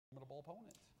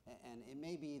opponent. And it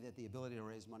may be that the ability to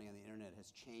raise money on the internet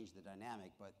has changed the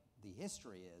dynamic, but the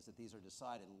history is that these are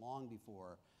decided long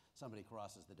before somebody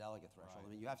crosses the delegate threshold. Right.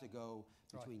 I mean, you have to go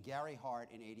between Gary Hart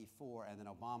in '84 and then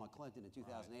Obama Clinton in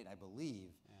 2008, I believe.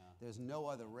 Yeah. There's no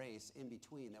other race in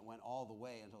between that went all the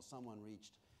way until someone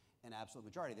reached an absolute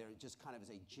majority. There just kind of is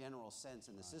a general sense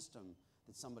in the system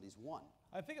that somebody's won.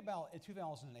 I think about in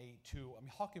 2008 too. I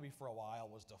mean, Huckabee for a while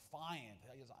was defiant.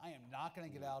 He goes, I am not going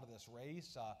to get out of this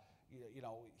race. You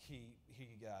know, he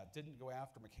didn't go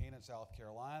after McCain in South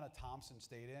Carolina. Thompson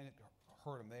stayed in. It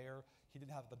hurt him there. He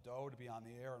didn't have the dough to be on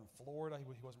the air in Florida. He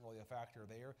wasn't really a factor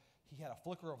there. He had a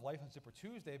flicker of life on Super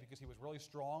Tuesday because he was really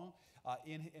strong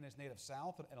in his native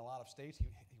South in a lot of states. He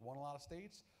won a lot of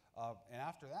states. And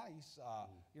after that, he's,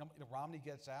 you know, Romney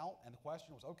gets out, and the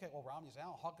question was, okay, well, Romney's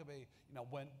out. Huckabee, you know,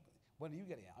 when are you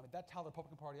getting out? I mean, that's how the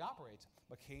Republican Party operates.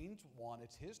 McCain's won.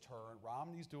 It's his turn.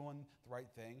 Romney's doing the right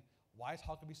thing. Why is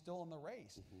Huckabee still in the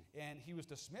race? And he was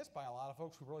dismissed by a lot of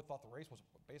folks who really thought the race was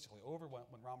basically over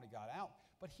when Romney got out.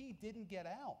 But he didn't get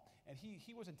out. And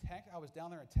he was in Texas. I was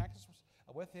down there in Texas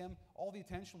with him. All the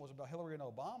attention was about Hillary and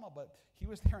Obama, but he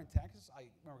was there in Texas. I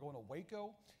remember going to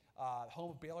Waco,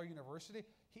 home of Baylor University.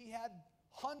 He had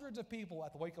hundreds of people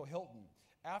at the Waco Hilton.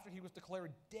 After he was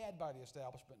declared dead by the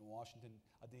establishment in Washington,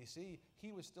 D.C.,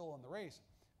 he was still in the race.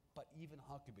 But even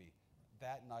Huckabee,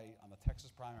 that night, on the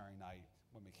Texas primary night,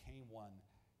 when McCain won,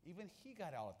 even he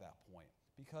got out at that point.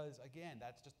 Because again,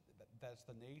 that's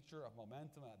the nature of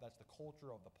momentum. That's the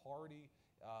culture of the party.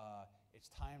 It's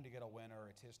time to get a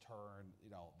winner. It's his turn.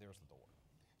 You know, there's the door.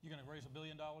 You going to raise $1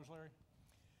 billion, Larry?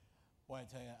 Well, I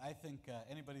tell you, I think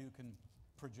anybody who can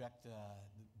project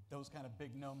those kind of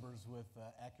big numbers with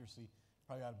accuracy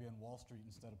probably ought to be on Wall Street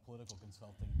instead of political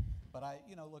consulting. But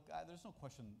look, there's no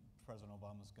question President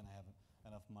Obama's going to have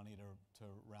enough money to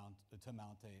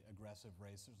mount a aggressive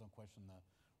race. There's no question the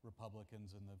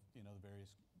Republicans and the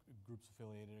various groups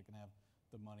affiliated are going to have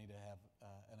the money to have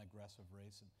an aggressive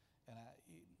race.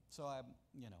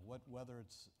 Whether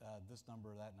it's this number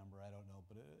or that number, I don't know,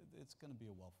 but it's going to be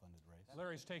a well-funded race.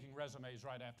 Larry's taking resumes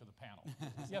right after the panel.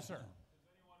 Yes, sir. Does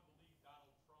anyone believe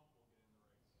Donald Trump will get in the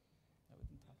race? No, we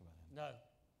didn't talk about him. No.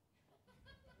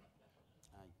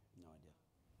 I have no idea.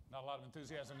 Not a lot of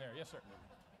enthusiasm there. Yes, sir.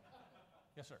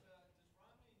 Yes, sir. Does Romney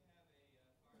have a fire in the belly issue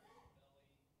in terms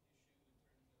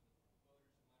of voters who might have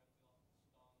felt stung by the way he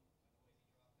dropped out?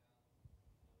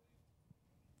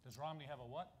 Does Romney have a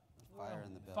what? Fire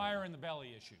in the belly. Fire in the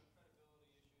belly issue. Credibility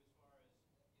issue as far as,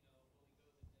 will he go the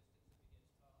distance if it gets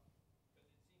tough? Because it seemed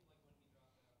like when he dropped out, it wasn't the time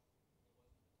to drop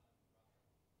out.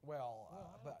 Well,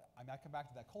 but I mean, I come back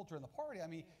to that culture in the party.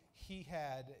 I mean, he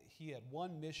had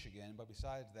won Michigan, but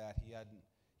besides that, he hadn't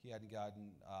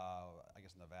gotten, I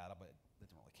guess, Nevada, but it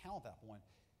didn't really count at that point.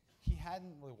 He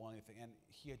hadn't really won anything, and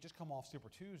he had just come off Super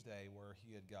Tuesday where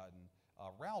he had gotten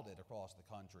routed across the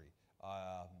country.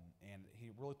 And he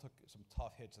really took some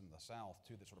tough hits in the South,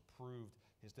 too, that sort of proved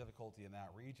his difficulty in that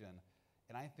region.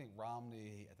 And I think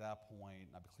Romney, at that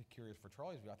point, and I'd be curious for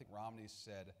Charlie's view, I think Romney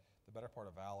said the better part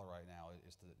of valor right now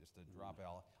is to drop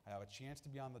out. I have a chance to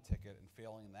be on the ticket, and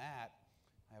failing that,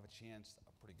 I have a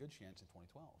pretty good chance in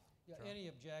 2012. Yeah, any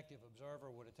objective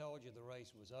observer would have told you the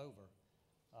race was over.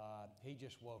 He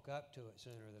just woke up to it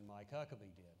sooner than Mike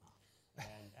Huckabee did,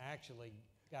 and actually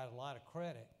got a lot of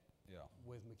credit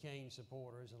with McCain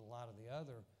supporters and a lot of the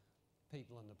other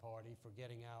people in the party for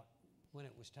getting out when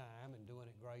it was time and doing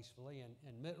it gracefully. And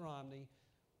Mitt Romney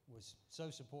was so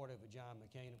supportive of John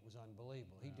McCain, it was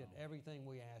unbelievable. He did everything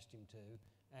we asked him to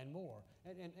and more,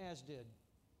 and as did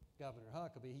Governor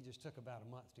Huckabee. He just took about a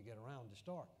month to get around to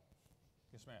start.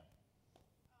 Yes, ma'am. A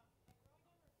growing number of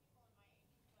people in my age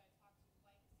group that I talk to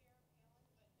like Sarah Palin, but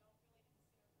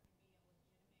don't really consider her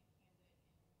to be a legitimate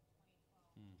candidate in 2012.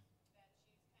 That she's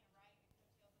kind of riding the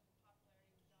coattails of the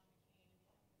popularity with John McCain and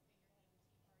becoming the figurehead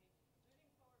of the Tea Party. Moving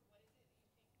forward, what is it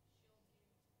that you think she'll do to position herself and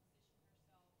her campaign in a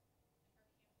more legitimate light?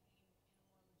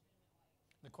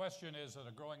 The question is that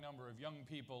a growing number of young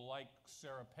people like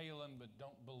Sarah Palin but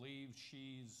don't believe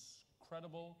she's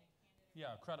credible.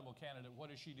 Yeah, a credible candidate. What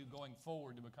does she do going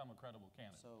forward to become a credible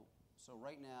candidate? So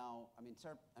right now,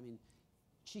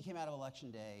 she came out of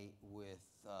Election Day with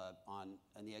on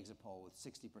the exit poll with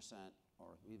 60%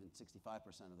 or even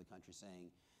 65% of the country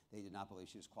saying they did not believe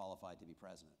she was qualified to be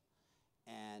president,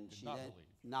 and she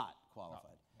not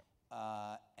qualified.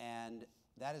 No. And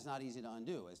that is not easy to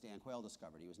undo, as Dan Quayle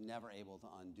discovered. He was never able to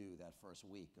undo that first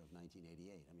week of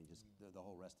 1988. I mean, just the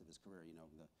whole rest of his career.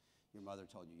 Your mother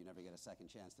told you never get a second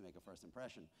chance to make a first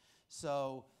impression.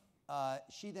 So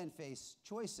she then faced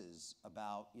choices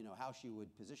about how she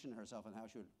would position herself and how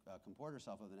she would comport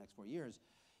herself over the next 4 years.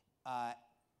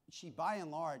 she, by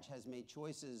and large, has made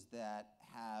choices that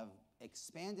have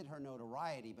expanded her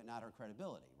notoriety, but not her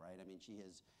credibility, right? I mean,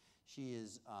 she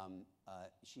has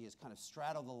kind of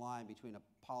straddled the line between a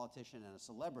politician and a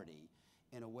celebrity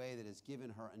in a way that has given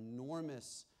her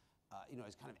enormous,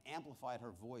 has kind of amplified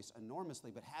her voice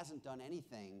enormously, but hasn't done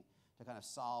anything to kind of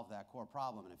solve that core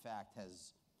problem, and in fact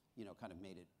has, kind of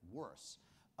made it worse.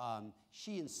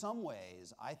 She, in some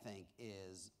ways, I think,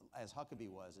 is, as Huckabee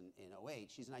was in 08,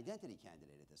 she's an identity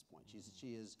candidate at this point.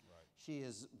 She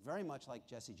is very much like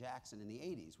Jesse Jackson in the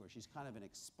 80s, where she's kind of an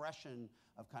expression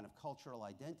of kind of cultural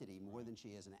identity more than she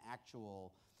is an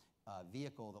actual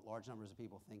vehicle that large numbers of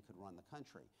people think could run the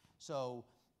country. So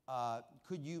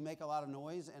could you make a lot of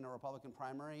noise in a Republican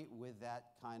primary with that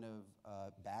kind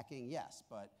of backing? Yes,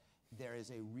 but there is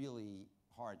a really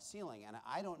hard ceiling, and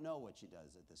I don't know what she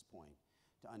does at this point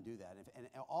to undo that. And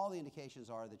all the indications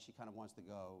are that she kind of wants to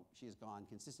go, she has gone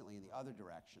consistently in the other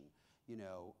direction,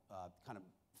 kind of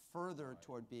further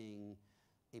toward being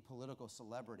a political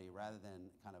celebrity rather than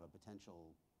kind of a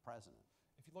potential president.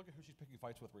 If you look at who she's picking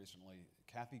fights with recently,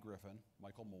 Kathy Griffin,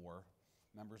 Michael Moore,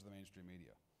 members of the mainstream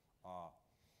media.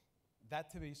 That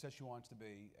to me says she wants to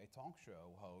be a talk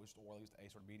show host or at least a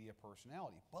sort of media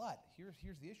personality. But here's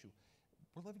the issue.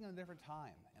 We're living in a different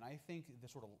time, and I think the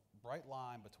sort of bright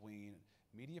line between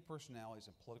media personalities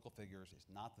and political figures is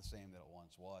not the same that it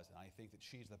once was, and I think that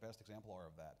she's the best exemplar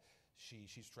of that. She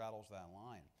straddles that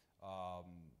line.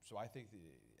 So I think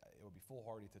it would be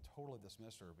foolhardy to totally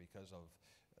dismiss her because of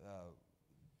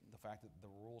the fact that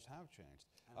the rules have changed.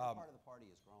 And her part of the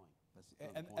party is growing.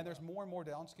 And there's more and more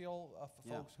downscale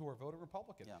folks who are voting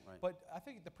Republican. Yeah, right. But I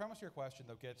think the premise of your question,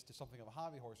 though, gets to something of a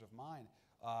hobby horse of mine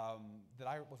that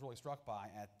I was really struck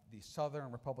by at the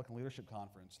Southern Republican Leadership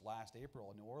Conference last April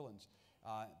in New Orleans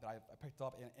that I picked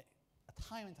up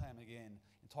time and time again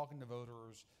in talking to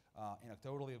voters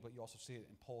anecdotally, but you also see it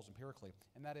in polls empirically.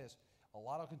 And that is, a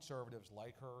lot of conservatives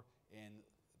like her and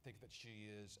think that she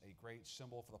is a great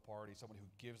symbol for the party, someone who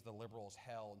gives the liberals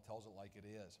hell and tells it like it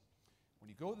is. When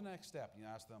you go to the next step, you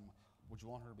ask them, would you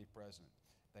want her to be president?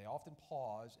 They often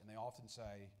pause and they often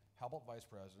say, how about vice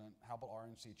president? How about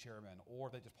RNC chairman? Or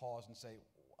they just pause and say,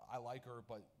 I like her,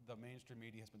 but the mainstream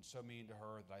media has been so mean to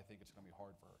her that I think it's going to be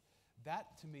hard for her.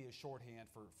 That, to me, is shorthand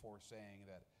for saying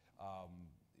that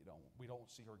we don't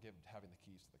see her having the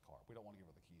keys to the car. We don't want to give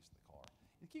her the keys to the car.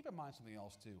 And keep in mind something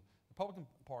else, too. The Republican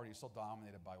Party is still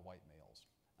dominated by white males.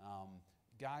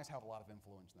 Guys have a lot of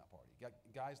influence in that party.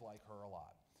 Guys like her a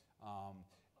lot.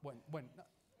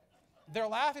 They're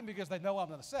laughing because they know what I'm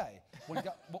going to say.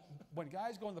 When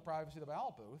guys go into the privacy of the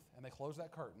ballot booth and they close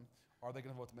that curtain, are they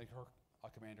going to vote to make her a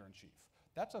commander-in-chief?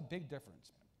 That's a big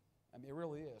difference. I mean, it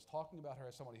really is. Talking about her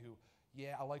as somebody who,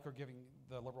 yeah, I like her giving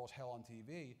the liberals hell on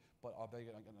TV, but are they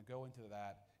going to go into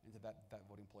that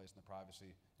voting place in the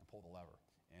privacy and pull the lever?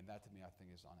 And that, to me, I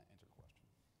think is unanswered question.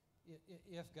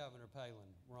 If Governor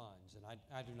Palin runs, and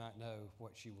I do not know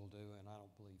what she will do, and I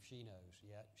don't believe she knows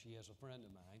yet. She is a friend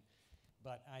of mine.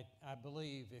 But I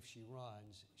believe if she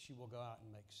runs, she will go out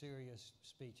and make serious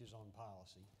speeches on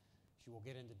policy. She will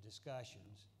get into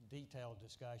discussions, detailed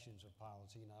discussions of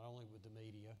policy, not only with the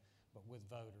media, but with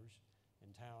voters in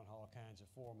town hall kinds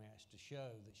of formats to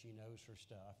show that she knows her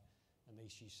stuff and that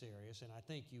she's serious. And I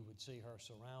think you would see her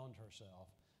surround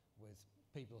herself with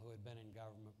people who had been in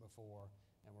government before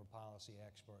and were policy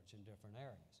experts in different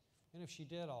areas. And if she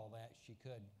did all that, she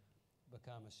could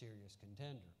become a serious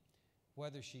contender.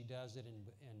 Whether she does it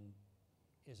and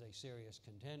is a serious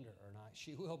contender or not,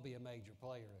 she will be a major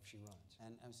player if she runs.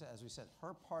 And as we said,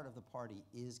 her part of the party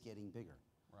is getting bigger.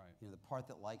 Right. The part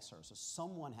that likes her. So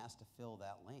someone has to fill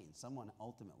that lane. Someone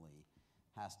ultimately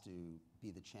has to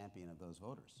be the champion of those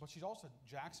voters. But she's also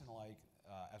Jackson-like,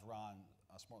 as Ron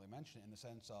smartly mentioned, in the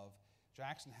sense of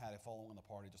Jackson had a following in the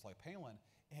party just like Palin,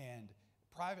 and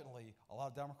privately, a lot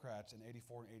of Democrats in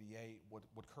 84 and 88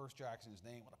 would curse Jackson's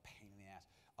name. What a pain in the ass.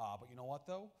 But you know what,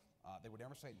 though? They would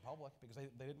never say it in public because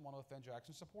they didn't want to offend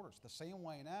Jackson's supporters. The same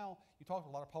way now, you talk to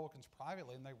a lot of Republicans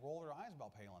privately and they roll their eyes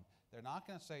about Palin. They're not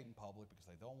going to say it in public because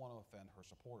they don't want to offend her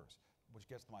supporters, which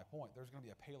gets to my point. There's going to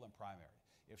be a Palin primary.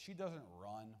 If she doesn't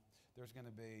run, there's going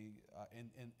to be,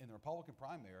 in the Republican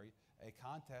primary, a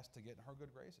contest to get in her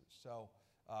good graces. So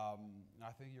I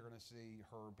think you're going to see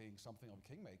her being something of a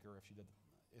kingmaker if she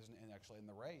isn't actually in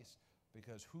the race,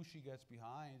 because who she gets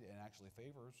behind and actually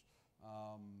favors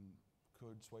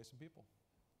could sway some people.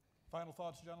 Final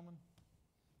thoughts, gentlemen?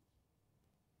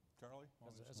 Charlie?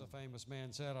 As a famous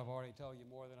man said, I've already told you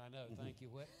more than I know. Thank you,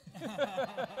 Whit.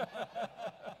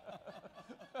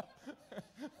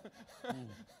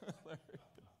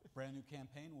 Brand new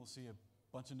campaign. We'll see a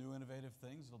bunch of new innovative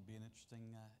things. It'll be an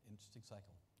interesting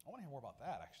cycle. I want to hear more about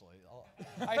that, actually.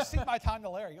 I cede my time to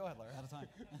Larry. Go ahead, Larry. Out of time.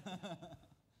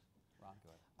 Ron, go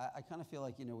ahead. I kind of feel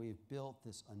like, we've built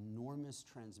this enormous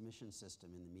transmission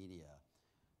system in the media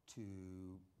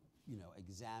to,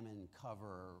 examine,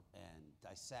 cover, and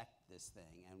dissect this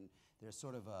thing. And there's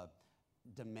sort of a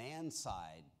demand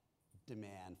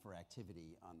for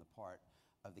activity on the part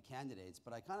of the candidates.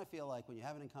 But I kind of feel like when you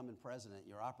have an incumbent president,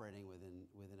 you're operating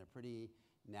within a pretty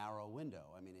narrow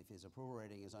window. I mean, if his approval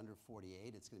rating is under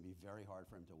 48, it's going to be very hard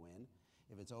for him to win.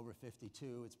 If it's over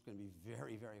 52, it's going to be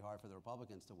very, very hard for the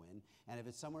Republicans to win. And if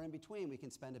it's somewhere in between, we can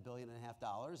spend $1.5 billion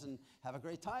and have a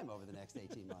great time over the next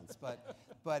 18 months. But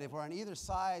if we're on either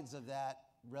sides of that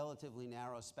relatively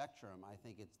narrow spectrum, I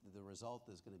think the result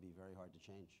is going to be very hard to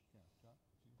change. Yeah, John?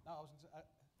 No, I was going to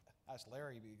ask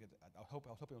Larry, because I was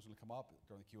hoping it was going to come up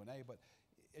during the Q&A, but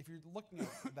if you're looking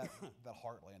at that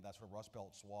heartland, that sort of Rust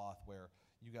Belt swath where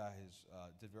you guys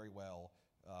did very well,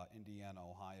 Indiana,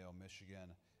 Ohio,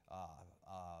 Michigan,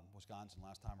 Wisconsin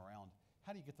last time around,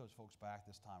 how do you get those folks back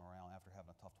this time around after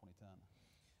having a tough 2010?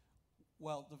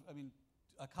 Well,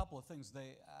 a couple of things.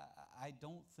 I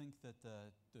don't think that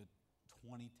the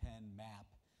 2010 map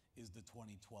is the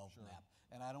 2012 map,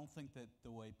 and I don't think that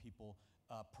the way people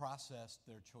process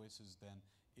their choices then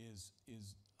is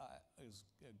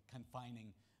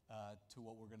confining to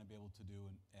what we're going to be able to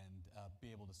do and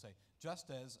be able to say.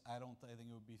 Just as I think it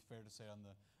would be fair to say on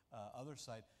the other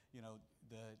side, I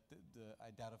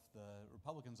doubt if the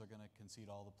Republicans are going to concede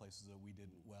all the places that we did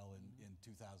well in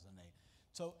 2008.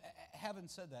 So having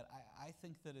said that, I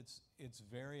think that it's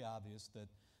very obvious that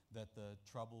the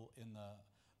trouble in the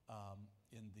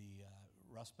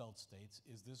Rust Belt states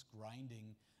is this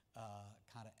grinding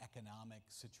kind of economic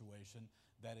situation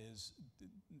that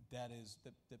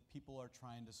people are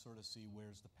trying to sort of see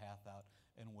where's the path out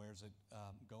and where's it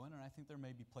going. And I think there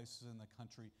may be places in the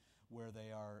country where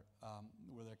they're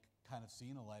kind of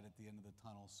seeing a light at the end of the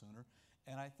tunnel sooner.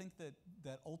 And I think that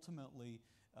ultimately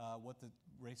what the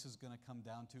race is going to come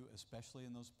down to, especially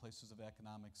in those places of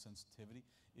economic sensitivity,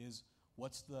 is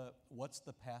what's the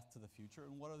path to the future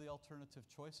and what are the alternative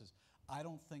choices. I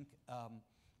don't think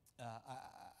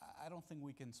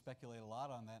we can speculate a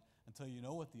lot on that until you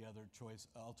know what the other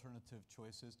alternative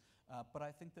choice is. But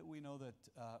I think that we know that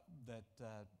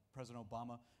President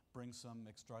Obama brings some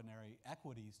extraordinary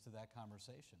equities to that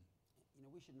conversation.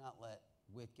 We should not let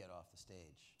Witt get off the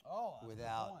stage. Oh, that's a good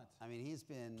point. I mean, he's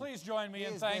been. Please join me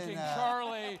in thanking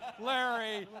Charlie,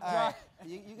 Larry.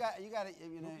 You got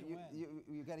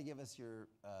to give us your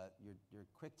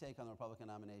quick take on the Republican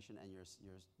nomination and your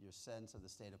sense of the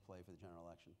state of play for the general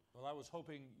election. Well, I was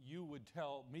hoping you would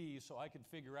tell me so I could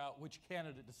figure out which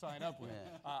candidate to sign up with.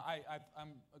 Yeah.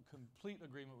 I'm in complete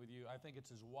agreement with you. I think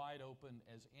it's as wide open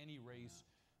as any race,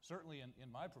 certainly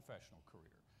in my professional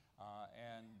career.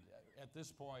 And at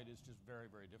this point, it's just very,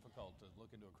 very difficult to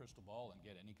look into a crystal ball and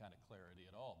get any kind of clarity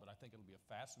at all. But I think it'll be a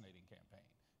fascinating campaign,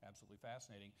 absolutely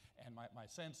fascinating. And my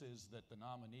sense is that the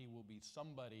nominee will be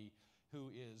somebody who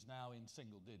is now in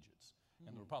single digits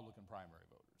in the Republican primary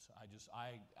voters.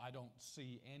 I don't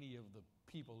see any of the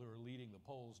people who are leading the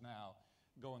polls now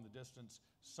going the distance.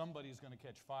 Somebody's going to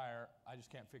catch fire. I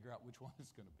just can't figure out which one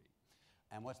it's going to be.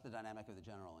 And what's the dynamic of the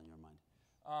general in your mind?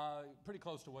 Pretty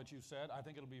close to what you said. I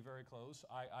think it'll be very close.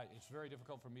 It's very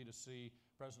difficult for me to see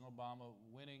President Obama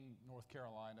winning North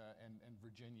Carolina and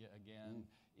Virginia again,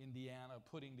 Indiana,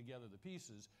 putting together the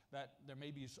pieces. That there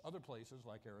may be other places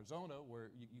like Arizona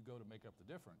where you go to make up the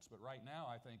difference. But right now,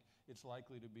 I think it's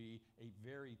likely to be a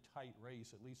very tight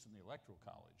race, at least in the Electoral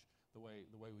College, the way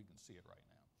we can see it right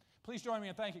now. Please join me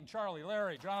in thanking Charlie,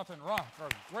 Larry, Jonathan, Ron for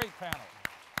a great panel.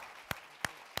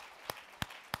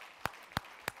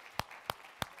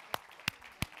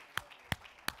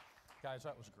 Guys,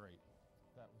 that was great.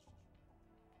 That was just